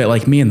people are a bit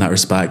like me in that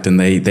respect, and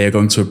they are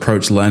going to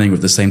approach learning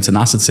with the same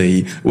tenacity,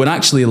 when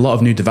actually a lot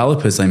of new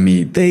developers I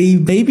meet, they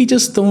maybe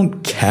just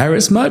don't care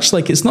as much.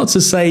 Like, it's not to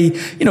say,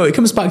 it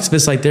comes back to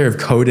this idea of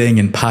coding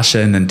and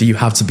passion, and do you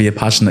have to be a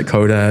passionate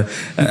coder?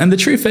 And the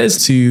truth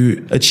is,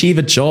 to achieve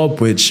a job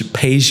which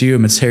pays you a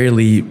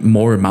materially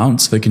more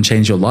amount that can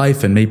change your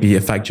life and maybe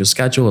affect your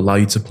schedule, allow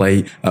you to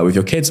play with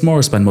your kids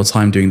more, spend more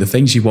time doing the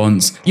things you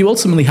want, you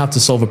ultimately have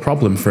to solve a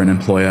problem for an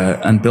employer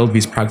and build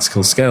these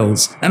practical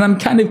skills. And I'm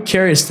kind of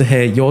curious to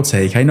hear your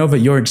take. I know that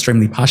you're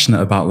extremely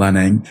passionate about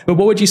learning, but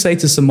what would you say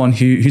to someone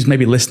who's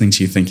maybe listening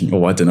to you thinking,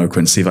 oh, I don't know,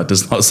 Quincy, that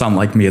does not sound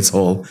like me at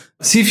all?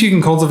 See if you can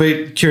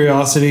cultivate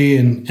curiosity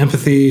and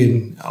empathy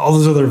and all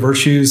those other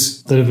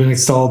virtues that have been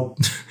installed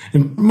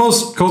in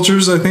most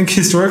cultures, I think,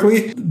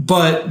 historically.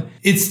 But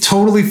it's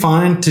totally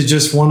fine to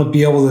just want to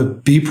be able to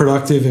be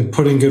productive and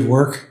put in good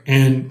work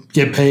and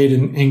get paid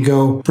and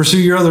go pursue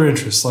your other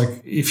interests. Like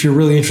if you're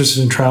really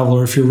interested in travel,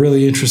 or if you're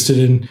really interested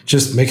in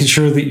just making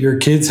sure that your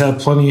kids have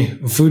plenty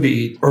of food to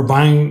eat, or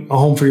buying a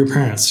home for your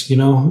parents,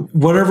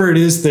 whatever it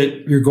is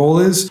that your goal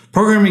is,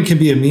 programming can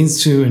be a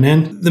means to an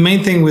end. The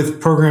main thing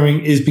with programming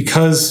is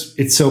because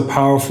it's so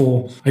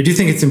powerful, I do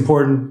think it's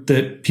important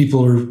that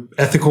people are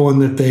ethical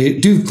and that they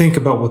do think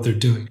about what they're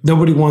doing.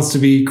 Nobody wants to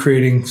be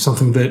creating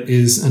something that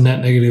is a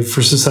net negative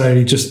for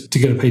society just to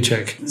get a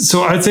paycheck.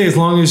 So I'd say as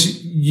long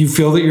as you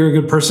feel that you're a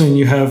good person and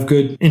you have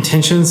good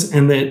intentions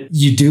and that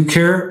you do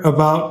care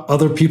about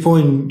other people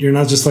and you're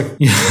not just like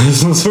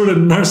some sort of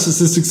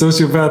narcissistic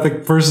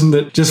sociopathic person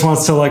that just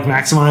wants to like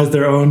maximize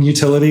their own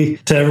utility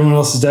to everyone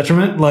else's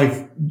detriment,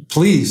 like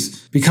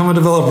please become a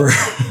developer.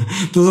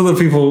 Those other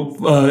people,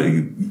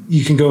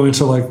 you can go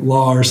into like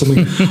law or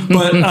something.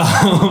 But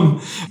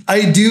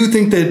I do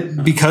think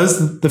that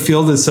because the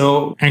field is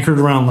so anchored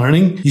around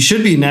learning, you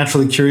should be a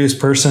naturally curious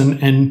person.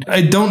 And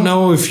I don't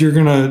know if you're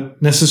going to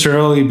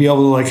necessarily be able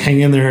to like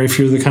hang in there if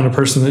you're the kind of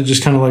person that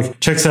just kind of like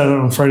checks out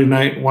on Friday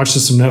night,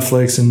 watches some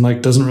Netflix and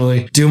like doesn't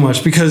really do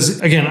much.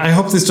 Because again, I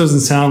hope this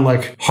doesn't sound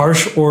like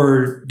harsh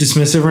or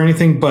dismissive or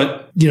anything,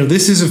 but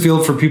this is a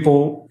field for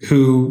people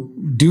who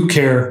do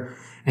care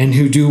and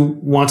who do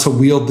want to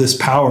wield this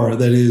power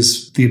that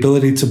is the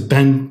ability to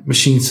bend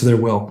machines to their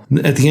will.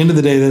 At the end of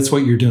the day, that's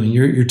what you're doing.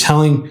 You're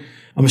telling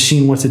a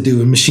machine what to do,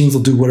 and machines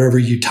will do whatever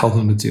you tell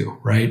them to do,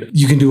 right?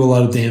 You can do a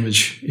lot of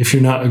damage if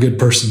you're not a good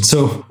person.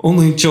 So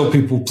only chill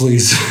people,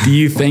 please. Do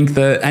you think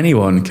that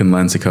anyone can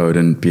learn to code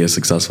and be a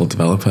successful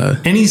developer?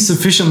 Any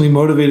sufficiently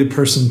motivated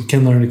person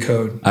can learn to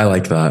code. I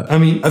like that. I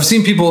mean, I've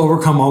seen people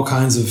overcome all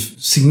kinds of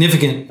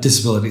significant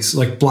disabilities,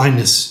 like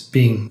blindness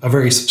being a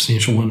very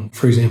substantial one,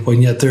 for example.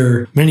 And yet there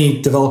are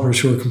many developers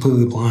who are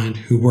completely blind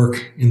who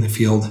work in the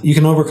field. You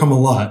can overcome a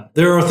lot.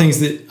 There are things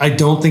that I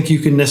don't think you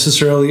can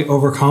necessarily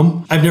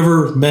overcome. I've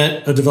never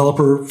met a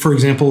developer, for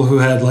example, who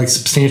had like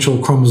substantial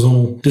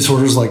chromosomal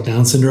disorders like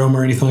Down syndrome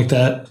or anything like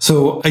that.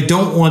 So I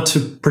don't want to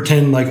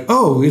pretend like,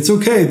 oh, it's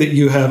okay that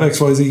you have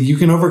XYZ. You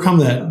can overcome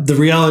that. The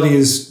reality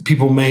is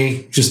people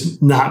may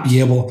just not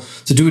be able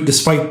to do it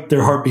despite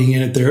their heart being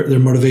in it, their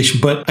motivation.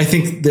 But I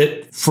think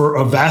that for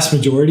a vast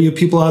majority of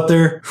people out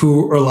there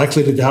who are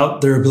likely to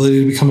doubt their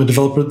ability to become a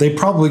developer, they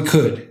probably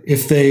could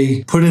if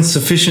they put in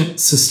sufficient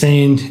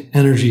sustained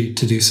energy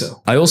to do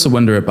so. I also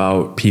wonder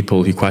about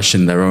people who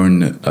question their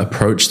own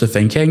approach to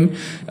thinking.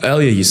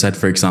 Earlier, you said,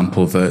 for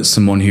example, that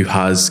someone who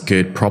has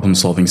good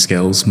problem-solving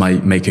skills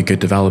might make a good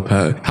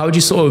developer. How would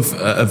you sort of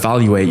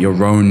evaluate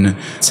your own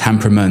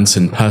temperament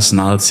and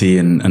personality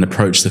and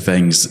approach to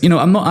things?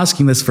 I'm not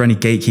asking this for any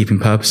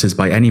gatekeeping purposes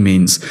by any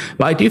means,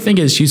 but I do think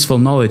it's useful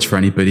knowledge for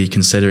anybody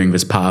considering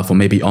this path or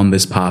maybe on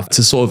this path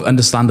to sort of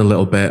understand a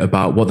little bit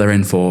about what they're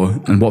in for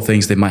and what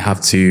things they might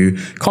have to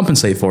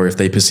compensate for if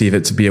they perceive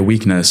it to be a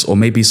weakness, or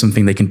maybe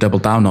something they can double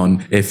down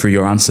on if through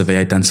your answer they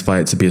identify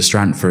it to be a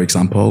strength, for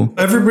example.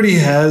 Everybody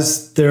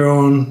has their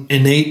own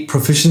innate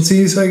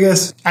proficiencies, I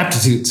guess.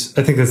 Aptitudes.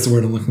 I think that's the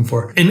word I'm looking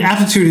for. And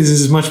aptitude is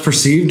as much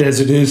perceived as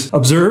it is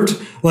observed.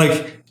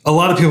 Like, a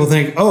lot of people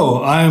think,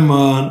 oh, I'm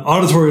an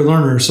auditory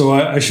learner, so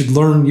I should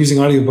learn using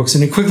audiobooks.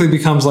 And it quickly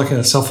becomes like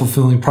a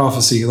self-fulfilling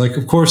prophecy. Like,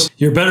 of course,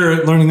 you're better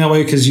at learning that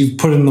way because you've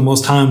put in the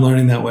most time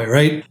learning that way,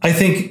 right? I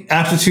think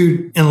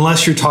aptitude,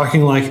 unless you're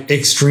talking like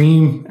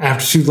extreme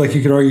aptitude, like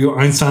you could argue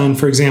Einstein,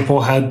 for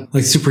example, had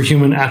like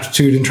superhuman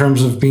aptitude in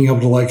terms of being able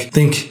to like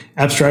think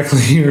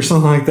abstractly or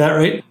something like that,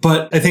 right?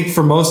 But I think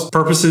for most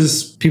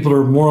purposes, people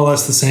are more or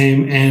less the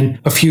same, and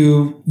a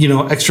few,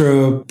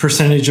 extra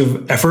percentage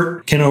of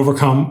effort can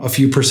overcome a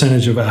few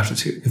percentage of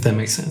aptitude, if that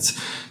makes sense.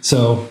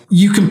 So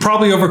you can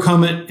probably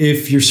overcome it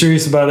if you're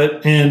serious about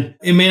it, and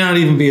it may not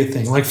even be a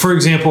thing. Like, for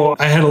example,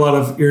 I had a lot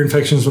of ear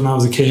infections when I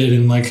was a kid,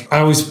 and like I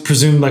always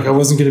presumed like I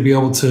wasn't going to be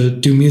able to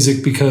do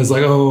music because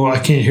like, oh, I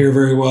can't hear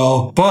very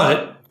well,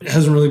 but it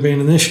hasn't really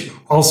been an issue.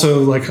 Also,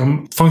 like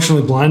I'm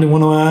functionally blind in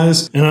one of my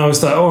eyes, and I always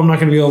thought, oh, I'm not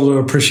going to be able to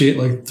appreciate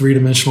like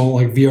 3-dimensional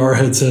like VR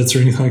headsets or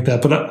anything like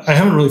that. But I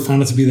haven't really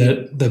found it to be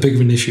that big of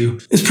an issue.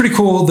 It's pretty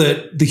cool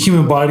that the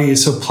human body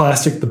is so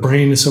plastic, the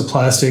brain is so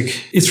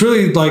plastic. It's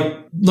really like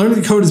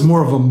learning to code is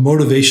more of a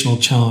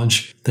motivational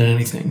challenge than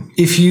anything.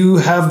 If you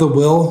have the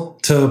will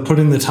to put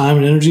in the time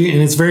and energy,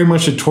 and it's very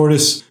much a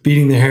tortoise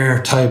beating the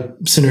hare type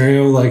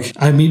scenario. Like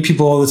I meet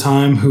people all the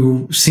time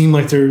who seem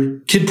like they're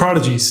kid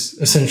prodigies,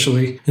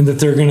 essentially, and that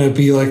they're going to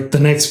be like the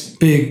next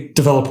big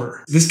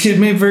developer. This kid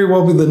may very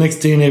well be the next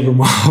Dane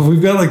Abramov.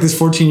 We've got like this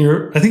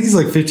 14-year, I think he's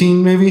like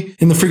 15 maybe,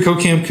 in the Free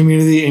Code Camp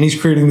community, and he's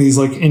creating these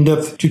like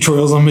in-depth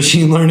tutorials on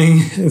machine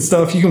learning and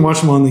stuff. You can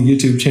watch them on the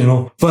YouTube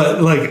channel.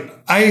 But like,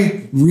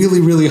 I really,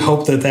 really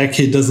hope that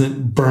kid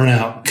doesn't burn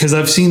out, because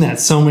I've seen that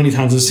so many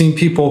times. I've seen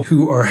people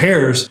who are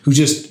hares who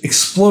just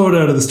explode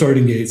out of the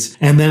starting gates.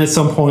 And then at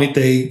some point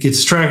they get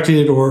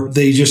distracted, or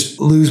they just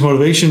lose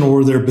motivation,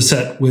 or they're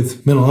beset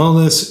with mental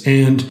illness,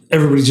 and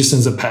everybody just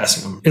ends up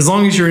passing them. As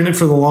long as you're in it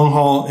for the long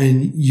haul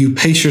and you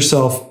pace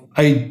yourself,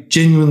 I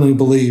genuinely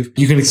believe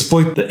you can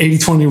exploit the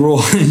 80-20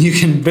 rule, and you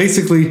can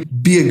basically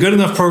be a good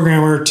enough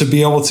programmer to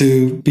be able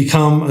to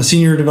become a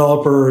senior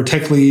developer or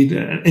tech lead,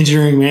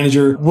 engineering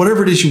manager,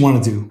 whatever it is you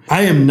want to do.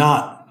 I am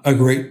not a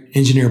great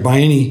engineer by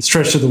any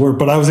stretch of the word,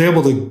 but I was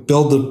able to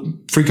build the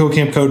Free Code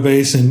Camp code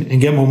base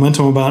and get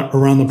momentum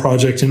around the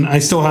project. And I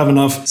still have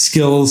enough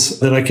skills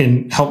that I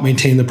can help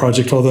maintain the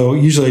project. Although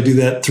usually I do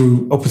that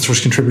through open source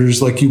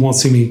contributors. Like you won't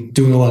see me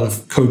doing a lot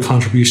of code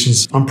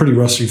contributions. I'm pretty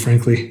rusty,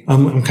 frankly.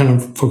 I'm kind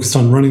of focused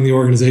on running the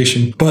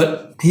organization,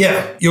 but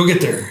yeah, you'll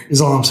get there is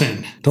all I'm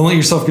saying. Don't let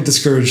yourself get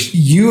discouraged.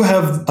 You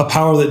have a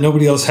power that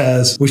nobody else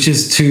has, which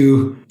is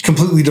to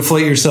completely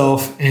deflate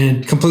yourself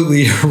and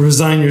completely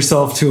resign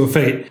yourself to a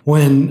fate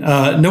when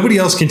nobody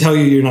else can tell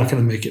you you're not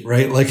going to make it,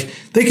 right? Like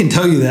they can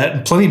tell you that.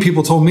 And plenty of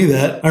people told me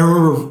that. I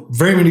remember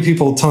very many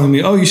people telling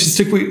me, oh, you should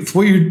stick with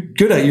what you're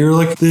good at. You're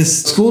like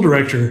this school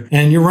director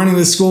and you're running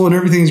this school and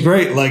everything's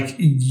great. Like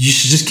you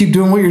should just keep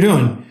doing what you're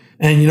doing.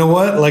 And you know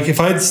what? Like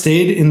if I'd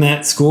stayed in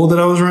that school that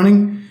I was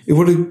running, it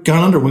would have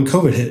gone under when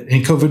COVID hit,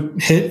 and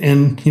COVID hit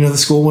and, the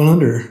school went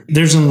under.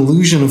 There's an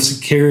illusion of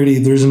security.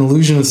 There's an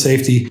illusion of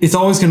safety. It's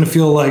always going to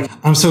feel like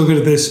I'm so good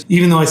at this.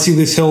 Even though I see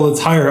this hill that's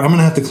higher, I'm going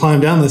to have to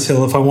climb down this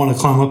hill if I want to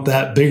climb up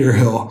that bigger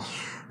hill.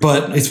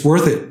 But it's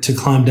worth it to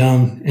climb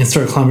down and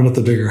start climbing up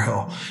the bigger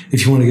hill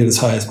if you want to get as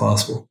high as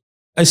possible.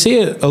 I see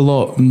it a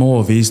lot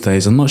more these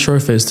days. I'm not sure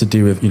if it's to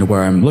do with,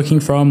 where I'm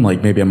looking from,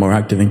 like maybe I'm more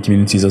active in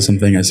communities or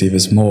something. I see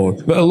this more.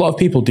 But a lot of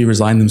people do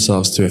resign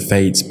themselves to a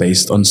fate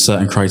based on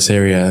certain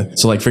criteria.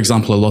 So like, for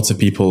example, a lot of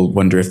people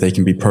wonder if they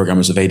can be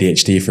programmers with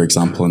ADHD, for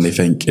example, and they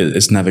think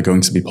it's never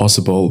going to be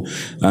possible.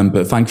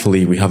 But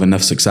thankfully, we have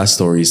enough success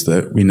stories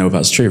that we know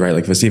that's true, right?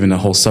 Like there's even a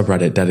whole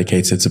subreddit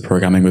dedicated to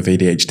programming with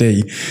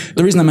ADHD.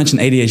 The reason I mention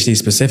ADHD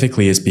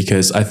specifically is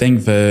because I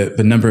think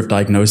the number of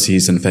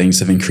diagnoses and things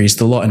have increased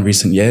a lot in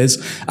recent years,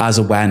 as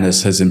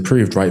awareness has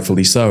improved,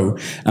 rightfully so.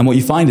 And what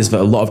you find is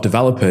that a lot of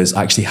developers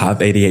actually have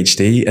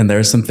ADHD, and there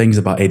are some things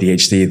about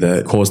ADHD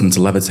that cause them to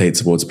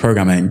levitate towards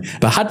programming.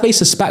 But had they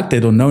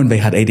suspected or known they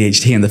had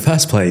ADHD in the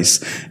first place,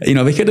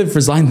 they could have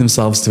resigned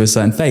themselves to a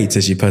certain fate,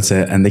 as you put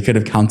it, and they could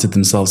have counted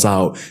themselves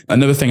out.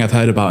 Another thing I've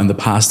heard about in the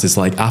past is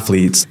like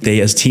athletes,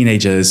 they as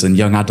teenagers and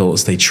young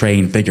adults, they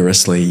train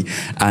vigorously,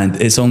 and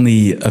it's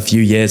only a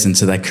few years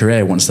into their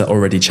career, once they're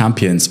already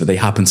champions, that they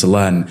happen to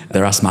learn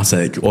they're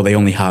asthmatic, or they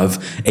only have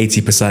 80%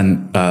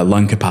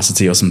 lung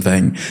capacity or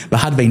something.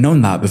 But had they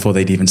known that before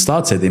they'd even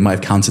started, they might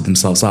have counted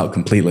themselves out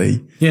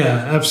completely.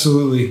 Yeah,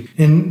 absolutely.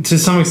 And to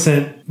some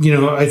extent,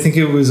 I think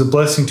it was a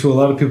blessing to a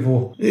lot of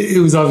people.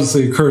 It was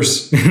obviously a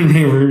curse in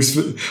many ways,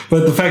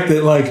 but the fact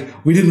that like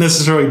we didn't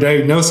necessarily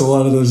diagnose a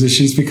lot of those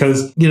issues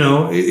because,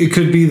 it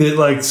could be that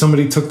like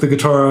somebody took the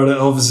guitar out of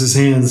Elvis's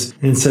hands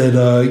and said,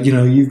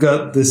 you've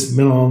got this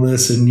mental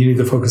illness and you need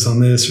to focus on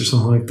this or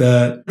something like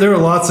that. There are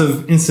lots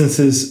of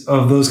instances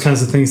of those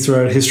kinds of things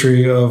throughout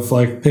history of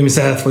like famous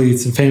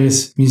athletes and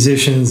famous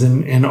musicians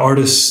and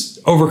artists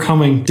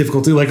overcoming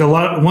difficulty. Like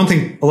one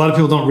thing a lot of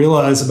people don't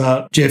realize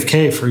about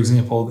JFK, for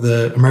example,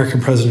 the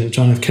American president,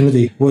 John F.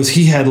 Kennedy, was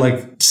he had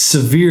like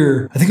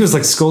severe, I think it was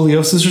like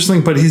scoliosis or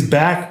something, but his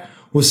back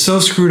was so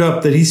screwed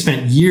up that he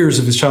spent years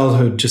of his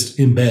childhood just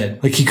in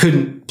bed. Like he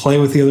couldn't play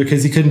with the other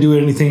kids. He couldn't do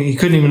anything. He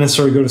couldn't even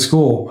necessarily go to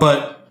school.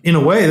 But in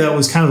a way, that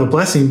was kind of a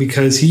blessing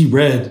because he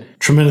read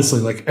tremendously.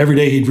 Like every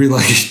day he'd read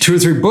like 2 or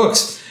 3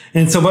 books.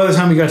 And so by the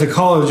time he got to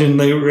college and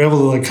they were able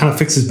to like kind of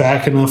fix his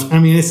back enough, I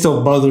mean, it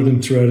still bothered him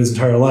throughout his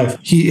entire life.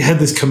 He had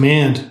this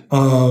command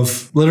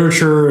of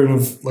literature and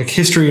of like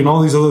history and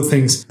all these other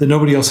things that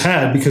nobody else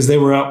had because they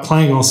were out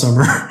playing all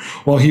summer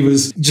while he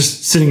was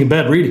just sitting in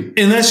bed reading.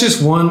 And that's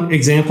just one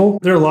example.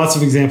 There are lots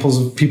of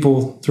examples of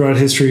people throughout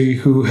history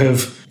who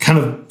have kind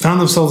of found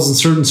themselves in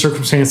certain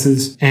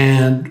circumstances,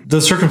 and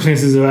those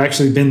circumstances have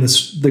actually been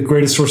the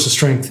greatest source of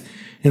strength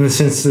in the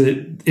sense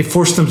that it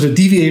forced them to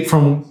deviate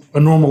from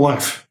a normal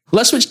life.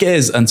 Let's switch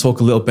gears and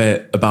talk a little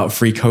bit about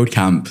Free Code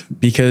Camp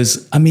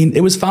because, I mean, it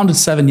was founded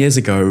 7 years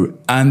ago.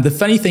 And the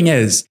funny thing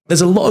is,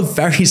 there's a lot of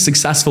very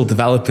successful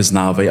developers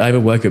now. They either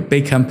work at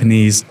big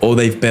companies or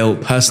they've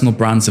built personal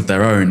brands of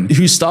their own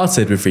who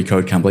started with Free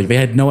Code Camp. Like they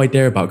had no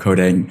idea about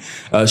coding.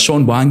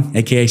 Sean Wang,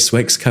 aka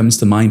Swix, comes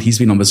to mind. He's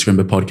been on the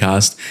Scrimba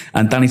podcast.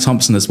 And Danny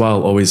Thompson as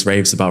well always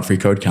raves about Free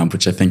Code Camp,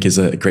 which I think is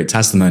a great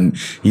testament.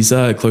 He's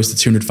close to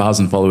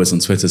 200,000 followers on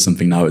Twitter,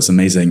 something now. It's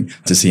amazing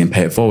to see him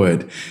pay it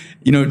forward.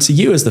 You know, to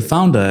you as the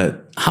founder,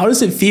 how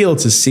does it feel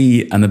to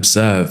see and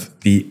observe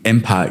the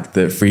impact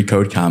that Free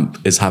Code Camp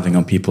is having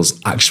on people's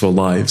actual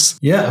lives?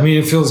 Yeah, I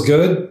mean, it feels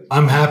good.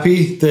 I'm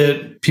happy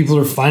that people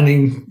are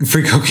finding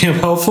Free Code Camp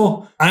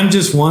helpful. I'm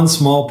just one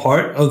small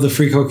part of the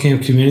Free Code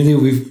Camp community.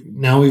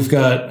 We've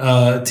got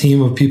a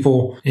team of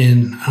people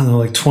in, I don't know,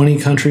 like 20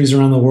 countries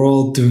around the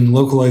world doing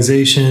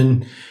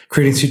localization,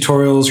 creating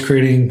tutorials,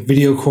 creating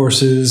video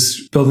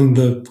courses, building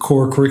the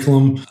core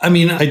curriculum. I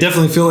mean, I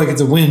definitely feel like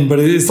it's a win, but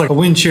it's like a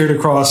win shared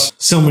across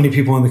so many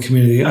people in the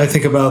community. I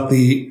think about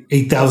the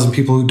 8,000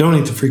 people who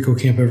donate to Free Code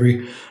Camp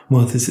every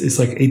month. It's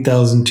like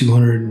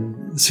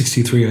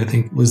 8,263, I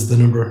think, was the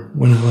number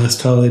when I last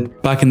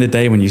tallied. Back in the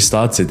day when you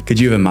started, could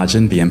you have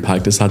imagined the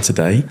impact it's had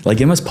today?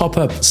 Like it must pop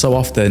up so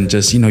often,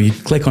 just, you know, you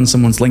click on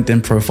someone's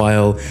LinkedIn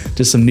profile,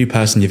 just some new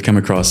person you've come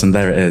across, and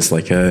there it is,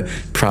 like a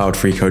proud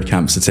Free Code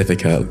Camp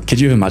certificate.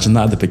 Could you have imagined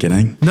that at the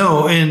beginning?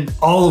 No, and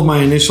all of my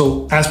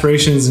initial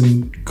aspirations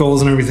and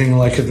goals and everything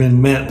like have been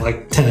met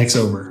like 10x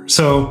over.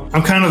 So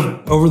I'm kind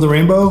of over the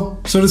rainbow,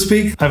 so to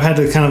speak. I've had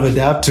to kind of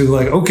adapt to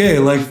like, okay,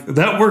 like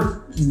that worked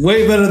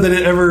way better than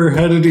it ever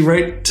had any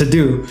right to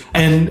do.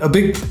 And a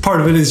big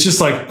part of it is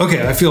just like,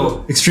 okay, I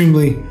feel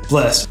extremely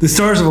blessed. The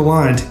stars have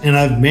aligned and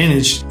I've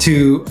managed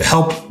to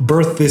help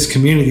birth this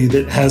community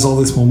that has all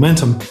this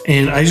momentum.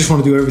 And I just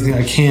want to do everything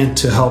I can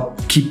to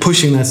help keep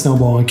pushing that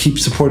snowball and keep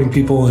supporting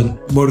people and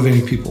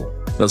motivating people.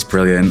 That's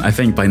brilliant. I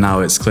think by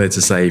now it's clear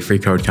to say Free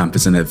Code Camp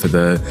is in it for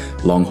the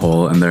long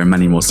haul and there are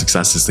many more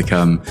successes to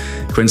come.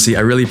 Quincy, I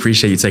really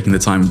appreciate you taking the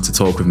time to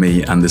talk with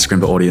me and the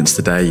Scrimba audience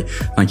today.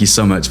 Thank you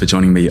so much for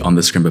joining me on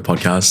the Scrimba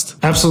podcast.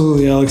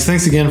 Absolutely, Alex.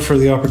 Thanks again for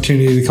the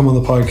opportunity to come on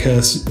the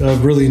podcast.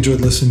 I've really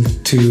enjoyed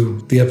listening to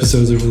the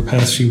episodes over the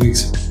past few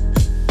weeks.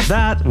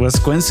 That was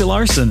Quincy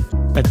Larson,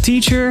 a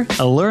teacher,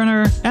 a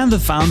learner, and the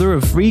founder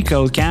of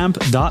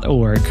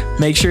freecodecamp.org.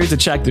 Make sure to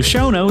check the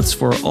show notes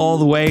for all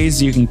the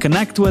ways you can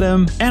connect with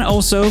him and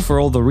also for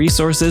all the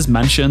resources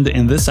mentioned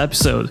in this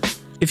episode.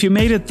 If you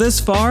made it this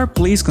far,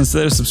 please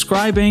consider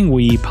subscribing.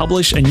 We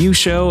publish a new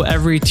show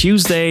every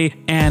Tuesday,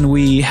 and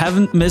we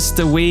haven't missed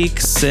a week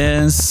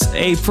since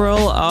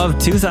April of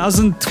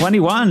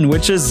 2021,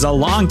 which is a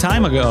long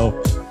time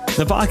ago.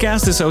 The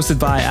podcast is hosted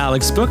by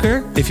Alex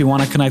Booker. If you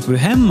want to connect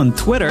with him on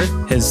Twitter,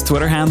 his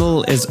Twitter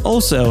handle is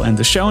also in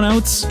the show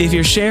notes. If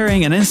you're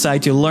sharing an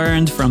insight you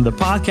learned from the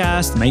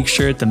podcast, make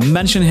sure to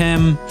mention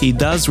him. He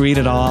does read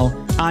it all.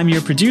 I'm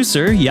your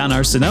producer, Jan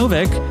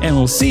Arsenovic, and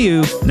we'll see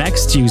you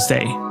next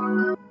Tuesday.